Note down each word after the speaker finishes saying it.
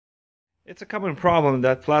It's a common problem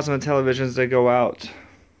that plasma televisions, they go out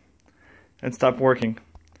and stop working.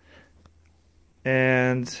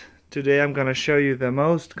 And today I'm going to show you the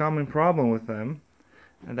most common problem with them,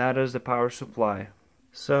 and that is the power supply.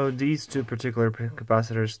 So these two particular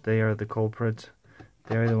capacitors, they are the culprit.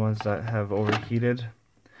 They are the ones that have overheated.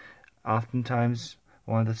 Oftentimes,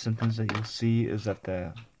 one of the symptoms that you'll see is that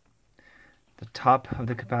the top of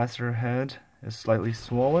the capacitor head is slightly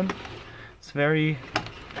swollen. It's very,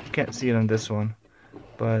 you can't see it on this one,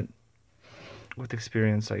 but with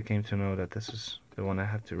experience I came to know that this is the one I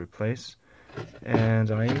have to replace. And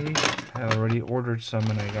I have already ordered some,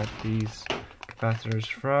 and I got these capacitors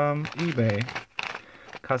from eBay.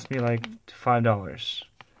 It cost me like $5.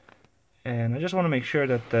 And I just want to make sure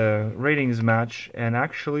that the ratings match, and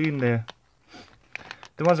actually the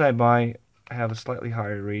ones I buy have a slightly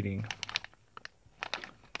higher rating.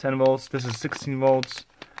 10 volts, this is 16 volts,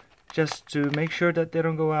 just to make sure that they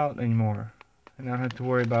don't go out anymore and I don't have to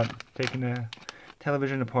worry about taking the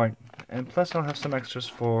television apart. And plus I'll have some extras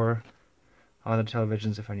for other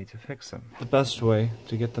televisions if I need to fix them. The best way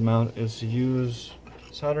to get them out is to use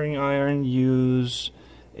soldering iron, use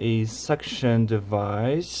a suction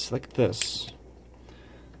device like this.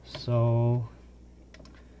 So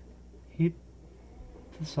heat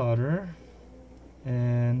the solder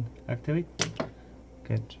and activate.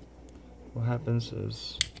 Good. What happens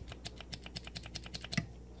is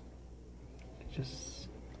it just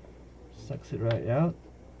sucks it right out.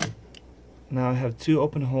 Now I have two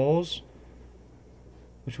open holes,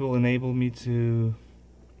 which will enable me to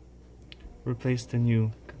replace the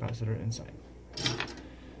new capacitor inside.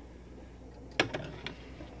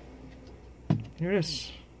 Here it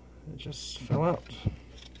is. It just fell out.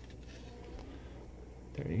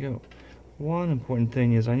 There you go. One important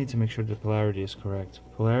thing is I need to make sure the polarity is correct.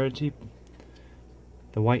 Polarity,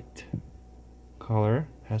 the white color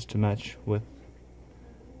has to match with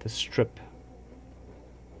the strip.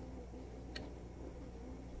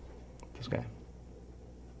 This guy.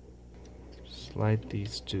 Slide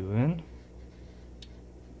these two in.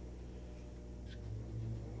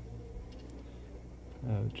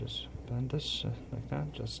 I would just bend this like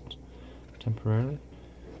that, just temporarily.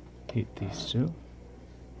 Heat these two.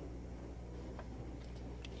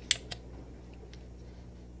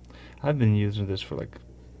 I've been using this for like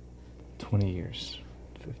 20 years,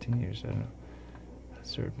 15 years, I don't know. That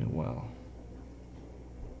served me well.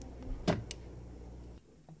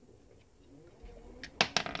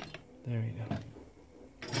 There you go.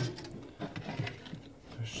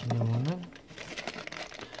 Push the new one in.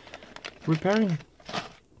 Repairing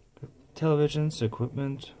televisions,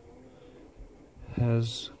 equipment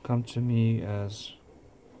has come to me as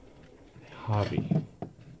a hobby.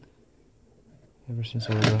 Ever since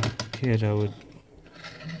I was a kid, I would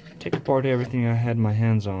take apart everything I had my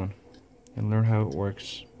hands on and learn how it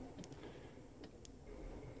works.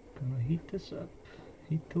 Gonna heat this up,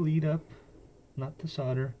 heat the lead up, not the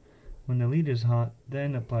solder. When the lead is hot,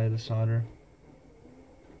 then apply the solder,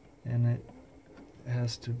 and it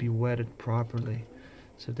has to be wetted properly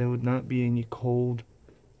so there would not be any cold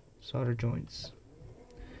solder joints.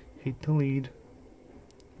 Heat the lead,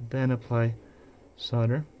 then apply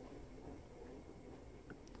solder.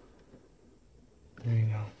 There you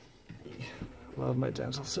go. Love my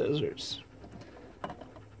dental scissors.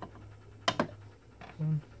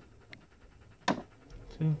 1,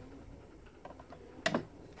 2,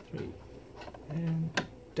 3, and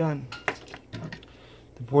done.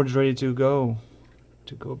 The board is ready to go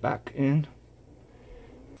back in.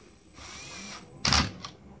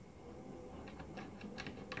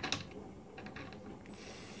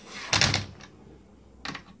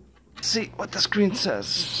 See what the screen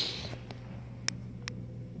says.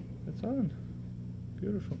 It's on.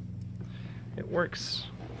 Beautiful. It works.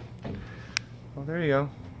 Well, there you go.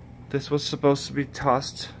 This was supposed to be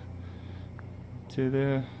tossed to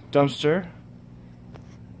the dumpster,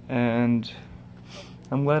 and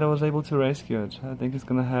I'm glad I was able to rescue it. I think it's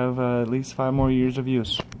gonna have at least 5 more years of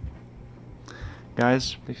use.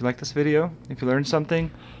 Guys, if you like this video, if you learned something,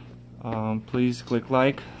 please click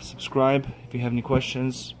like, subscribe. If you have any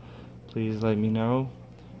questions, please let me know.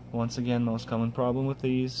 Once again, most common problem with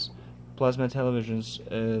these plasma televisions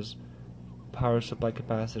is power supply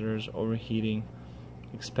capacitors overheating,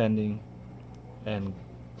 expanding, and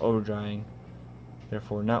overdrying,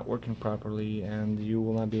 therefore not working properly, and you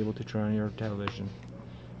will not be able to turn on your television.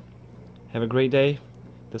 Have a great day.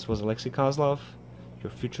 This was Alexei Kozlov,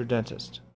 your future dentist.